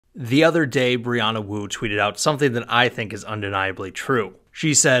The other day, Brianna Wu tweeted out something that I think is undeniably true.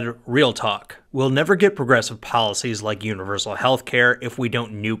 She said, "Real talk. We'll never get progressive policies like universal health care if we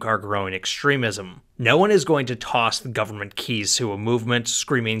don't nuke our growing extremism. No one is going to toss the government keys to a movement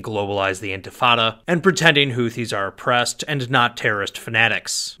screaming globalize the intifada and pretending Houthis are oppressed and not terrorist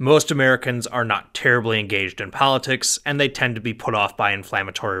fanatics. Most Americans are not terribly engaged in politics, and they tend to be put off by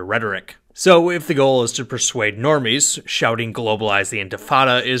inflammatory rhetoric. So if the goal is to persuade normies, shouting globalize the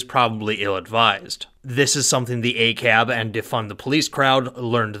intifada is probably ill-advised. This is something the ACAB and defund the police crowd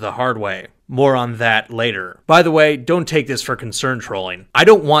learned the hard way. More on that later. By the way, don't take this for concern trolling. I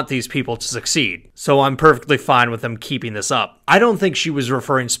don't want these people to succeed, so I'm perfectly fine with them keeping this up. I don't think she was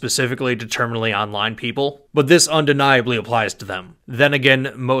referring specifically to terminally online people, but this undeniably applies to them. Then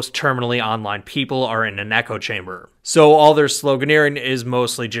again, most terminally online people are in an echo chamber, so all their sloganeering is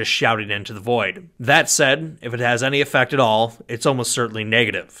mostly just shouting into the void. That said, if it has any effect at all, it's almost certainly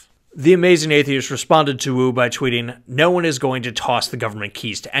negative. The Amazing Atheist responded to Wu by tweeting, "No one is going to toss the government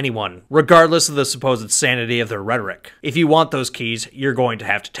keys to anyone, regardless of the supposed sanity of their rhetoric. If you want those keys, you're going to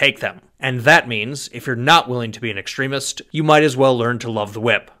have to take them. And that means, if you're not willing to be an extremist, you might as well learn to love the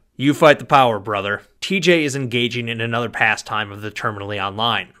whip. You fight the power, brother." TJ is engaging in another pastime of the terminally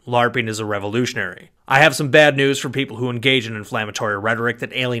online. LARPing is a revolutionary. I have some bad news for people who engage in inflammatory rhetoric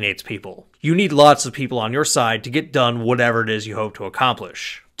that alienates people. You need lots of people on your side to get done whatever it is you hope to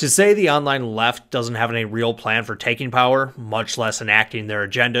accomplish. To say the online left doesn't have any real plan for taking power, much less enacting their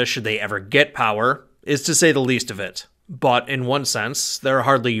agenda should they ever get power, is to say the least of it. But in one sense, they're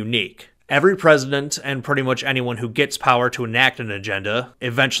hardly unique. Every president, and pretty much anyone who gets power to enact an agenda,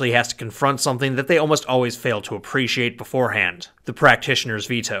 eventually has to confront something that they almost always fail to appreciate beforehand: the practitioner's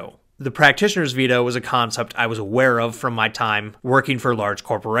veto. The practitioner's veto is a concept I was aware of from my time working for large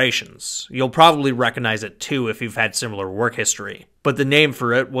corporations. You'll probably recognize it too if you've had similar work history. But the name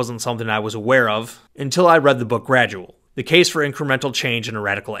for it wasn't something I was aware of until I read the book Gradual: The Case for Incremental Change in a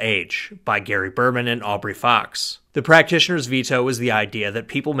Radical Age by Gary Berman and Aubrey Fox. The practitioner's veto is the idea that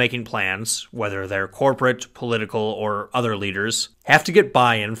people making plans, whether they're corporate, political, or other leaders, have to get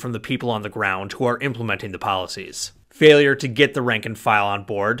buy-in from the people on the ground who are implementing the policies. Failure to get the rank and file on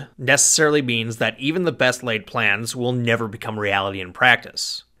board necessarily means that even the best laid plans will never become reality in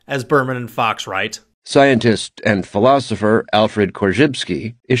practice. As Berman and Fox write, scientist and philosopher Alfred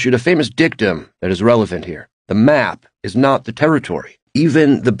Korzybski issued a famous dictum that is relevant here. The map is not the territory.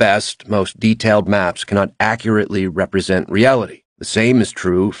 Even the best, most detailed maps cannot accurately represent reality. The same is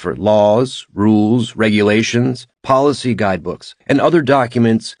true for laws, rules, regulations, policy guidebooks, and other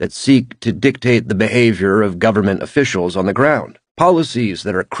documents that seek to dictate the behavior of government officials on the ground. Policies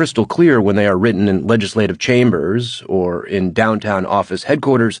that are crystal clear when they are written in legislative chambers or in downtown office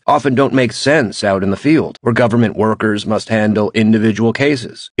headquarters often don't make sense out in the field, where government workers must handle individual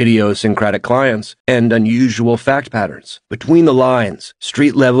cases, idiosyncratic clients, and unusual fact patterns. Between the lines,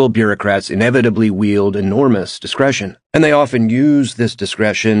 street-level bureaucrats inevitably wield enormous discretion, and they often use this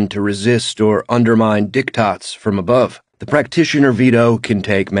discretion to resist or undermine diktats from above. The practitioner veto can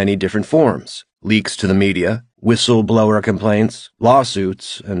take many different forms: leaks to the media, whistleblower complaints,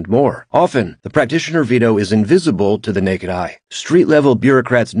 lawsuits, and more. Often, the practitioner veto is invisible to the naked eye. Street-level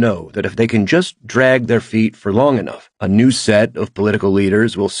bureaucrats know that if they can just drag their feet for long enough, a new set of political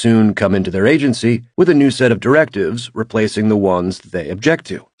leaders will soon come into their agency with a new set of directives replacing the ones that they object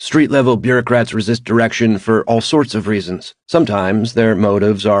to. Street-level bureaucrats resist direction for all sorts of reasons. Sometimes their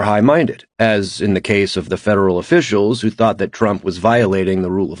motives are high-minded, as in the case of the federal officials who thought that Trump was violating the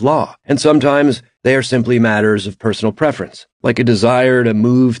rule of law. And sometimes they are simply matters of personal preference, like a desire to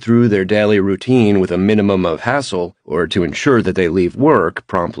move through their daily routine with a minimum of hassle or to ensure that they leave work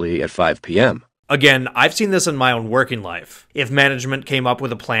promptly at 5 p.m. Again, I've seen this in my own working life. If management came up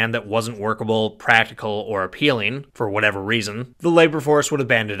with a plan that wasn't workable, practical, or appealing, for whatever reason, the labor force would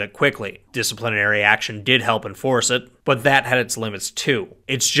abandon it quickly. Disciplinary action did help enforce it, but that had its limits too.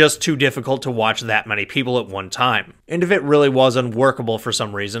 It's just too difficult to watch that many people at one time. And if it really was unworkable for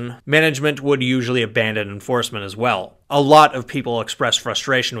some reason, management would usually abandon enforcement as well. A lot of people express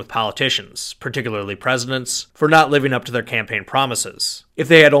frustration with politicians, particularly presidents, for not living up to their campaign promises. If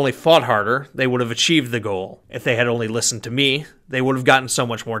they had only fought harder, they would have achieved the goal. If they had only listened to me, they would have gotten so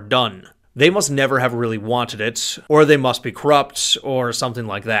much more done. They must never have really wanted it, or they must be corrupt, or something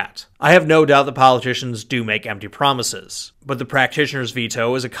like that. I have no doubt that politicians do make empty promises, but the practitioner's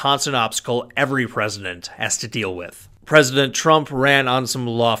veto is a constant obstacle every president has to deal with. President Trump ran on some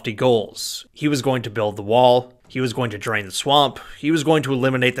lofty goals. He was going to build the wall, he was going to drain the swamp, he was going to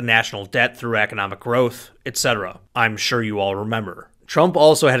eliminate the national debt through economic growth, etc. I'm sure you all remember. Trump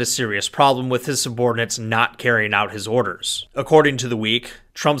also had a serious problem with his subordinates not carrying out his orders. According to The Week,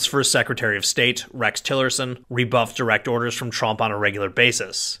 Trump's first Secretary of State, Rex Tillerson, rebuffed direct orders from Trump on a regular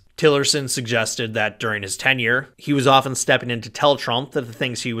basis. Tillerson suggested that during his tenure, he was often stepping in to tell Trump that the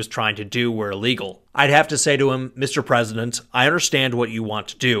things he was trying to do were illegal. I'd have to say to him, Mr. President, I understand what you want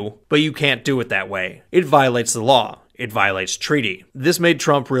to do, but you can't do it that way. It violates the law. It violates treaty. This made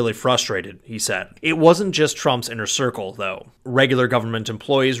Trump really frustrated, he said. It wasn't just Trump's inner circle, though. Regular government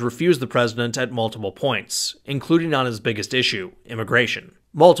employees refused the president at multiple points, including on his biggest issue, immigration.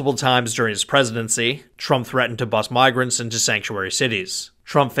 Multiple times during his presidency, Trump threatened to bus migrants into sanctuary cities.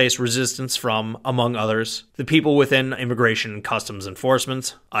 Trump faced resistance from, among others, the people within Immigration and Customs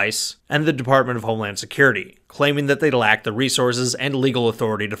Enforcement, ICE, and the Department of Homeland Security, claiming that they lacked the resources and legal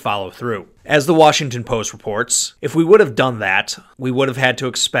authority to follow through. As the Washington Post reports, if we would have done that, we would have had to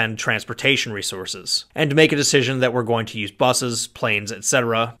expend transportation resources, and to make a decision that we're going to use buses, planes,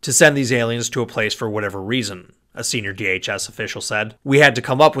 etc., to send these aliens to a place for whatever reason, a senior DHS official said. We had to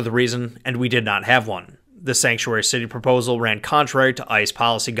come up with a reason, and we did not have one. The sanctuary city proposal ran contrary to ICE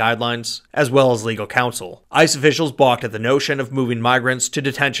policy guidelines, as well as legal counsel. ICE officials balked at the notion of moving migrants to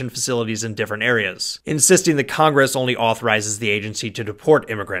detention facilities in different areas, insisting that Congress only authorizes the agency to deport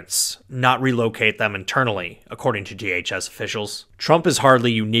immigrants, not relocate them internally, according to DHS officials. Trump is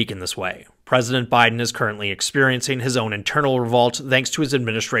hardly unique in this way. President Biden is currently experiencing his own internal revolt thanks to his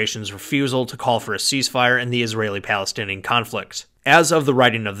administration's refusal to call for a ceasefire in the Israeli-Palestinian conflict. As of the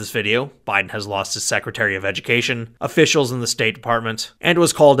writing of this video, Biden has lost his Secretary of Education, officials in the State Department, and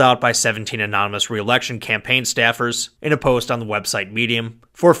was called out by 17 anonymous re-election campaign staffers in a post on the website Medium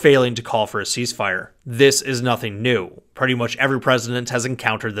for failing to call for a ceasefire. This is nothing new. Pretty much every president has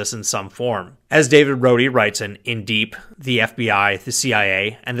encountered this in some form. As David Rhodey writes in Deep, the FBI, the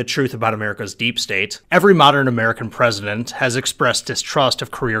CIA, and the Truth About America's Deep State, every modern American president has expressed distrust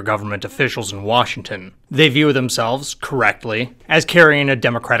of career government officials in Washington. They view themselves, correctly, as carrying a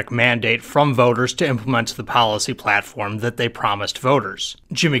democratic mandate from voters to implement the policy platform that they promised voters.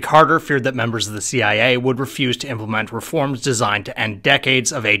 Jimmy Carter feared that members of the CIA would refuse to implement reforms designed to end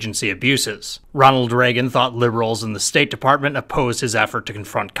decades of agency abuses. Ronald Reagan thought liberals in the State Department opposed his effort to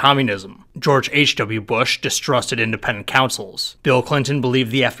confront communism. George H.W. Bush distrusted independent counsels. Bill Clinton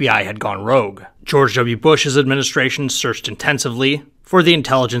believed the FBI had gone rogue. George W. Bush's administration searched intensively for the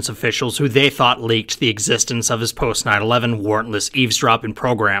intelligence officials who they thought leaked the existence of his post-9/11 warrantless eavesdropping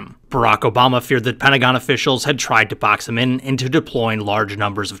program. Barack Obama feared that Pentagon officials had tried to box him into deploying large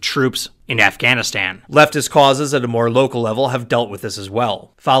numbers of troops in Afghanistan. Leftist causes at a more local level have dealt with this as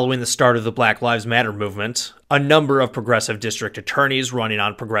well. Following the start of the Black Lives Matter movement, a number of progressive district attorneys running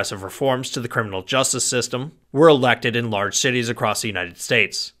on progressive reforms to the criminal justice system were elected in large cities across the United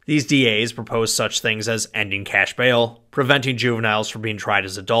States. These DAs proposed such things as ending cash bail, preventing juveniles from being tried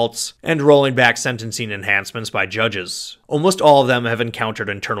as adults, and rolling back sentencing enhancements by judges. Almost all of them have encountered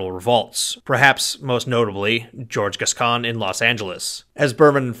internal revolts, perhaps most notably George Gascon in Los Angeles. As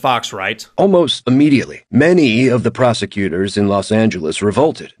Berman and Fox write, almost immediately, many of the prosecutors in Los Angeles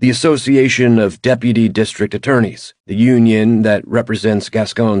revolted. The Association of Deputy District Attorneys, the union that represents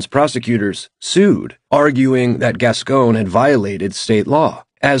Gascon's prosecutors, sued, arguing that Gascon had violated state law.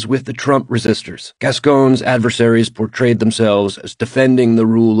 As with the Trump resistors, Gascon's adversaries portrayed themselves as defending the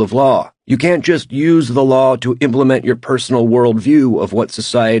rule of law. You can't just use the law to implement your personal worldview of what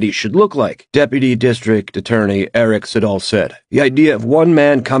society should look like, Deputy District Attorney Eric Siddall said. The idea of one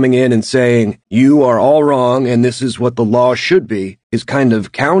man coming in and saying, "You are all wrong and this is what the law should be," is kind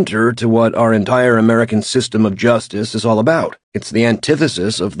of counter to what our entire American system of justice is all about. It's the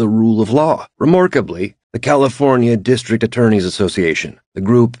antithesis of the rule of law. Remarkably, the California District Attorneys Association, the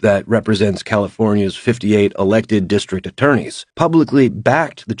group that represents California's 58 elected district attorneys, publicly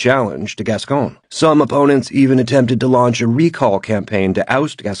backed the challenge to Gascon. Some opponents even attempted to launch a recall campaign to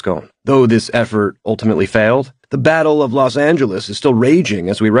oust Gascon. Though this effort ultimately failed, the Battle of Los Angeles is still raging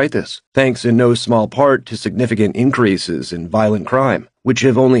as we write this, thanks in no small part to significant increases in violent crime, which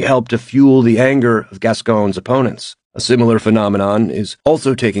have only helped to fuel the anger of Gascon's opponents. A similar phenomenon is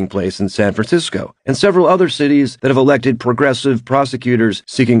also taking place in San Francisco and several other cities that have elected progressive prosecutors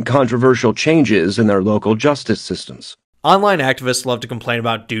seeking controversial changes in their local justice systems. Online activists love to complain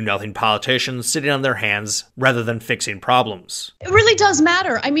about do-nothing politicians sitting on their hands rather than fixing problems. It really does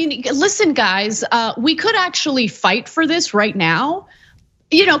matter. I mean, listen, guys, we could actually fight for this right now.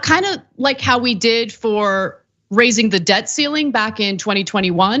 You know, kind of like how we did for raising the debt ceiling back in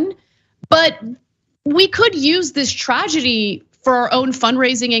 2021. But we could use this tragedy for our own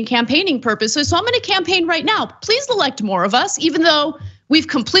fundraising and campaigning purposes. So I'm going to campaign right now. Please elect more of us, even though we've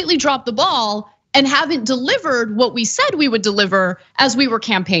completely dropped the ball and haven't delivered what we said we would deliver as we were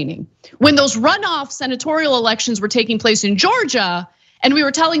campaigning. When those runoff senatorial elections were taking place in Georgia, and we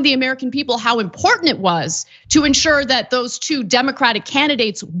were telling the American people how important it was to ensure that those two Democratic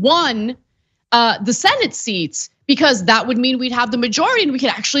candidates won the Senate seats, because that would mean we'd have the majority and we could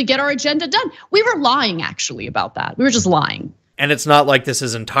actually get our agenda done. We were lying actually about that. We were just lying. And it's not like this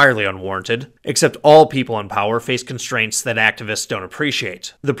is entirely unwarranted, except all people in power face constraints that activists don't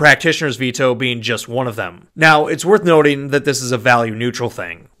appreciate, the practitioner's veto being just one of them. Now, it's worth noting that this is a value-neutral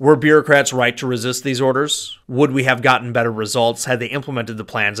thing. Were bureaucrats right to resist these orders? Would we have gotten better results had they implemented the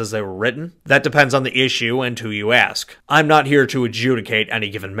plans as they were written? That depends on the issue and who you ask. I'm not here to adjudicate any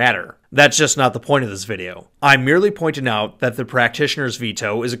given matter. That's just not the point of this video. I'm merely pointing out that the practitioner's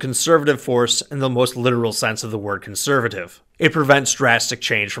veto is a conservative force in the most literal sense of the word conservative. It prevents drastic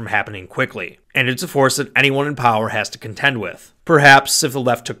change from happening quickly, and it's a force that anyone in power has to contend with. Perhaps if the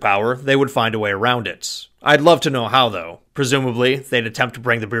left took power, they would find a way around it. I'd love to know how, though. Presumably, they'd attempt to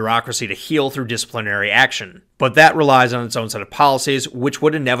bring the bureaucracy to heel through disciplinary action. But that relies on its own set of policies, which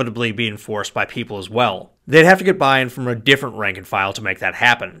would inevitably be enforced by people as well. They'd have to get buy-in from a different rank and file to make that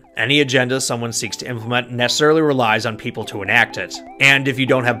happen. Any agenda someone seeks to implement necessarily relies on people to enact it. And if you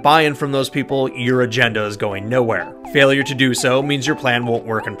don't have buy-in from those people, your agenda is going nowhere. Failure to do so means your plan won't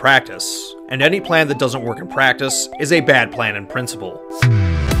work in practice. And any plan that doesn't work in practice is a bad plan in principle.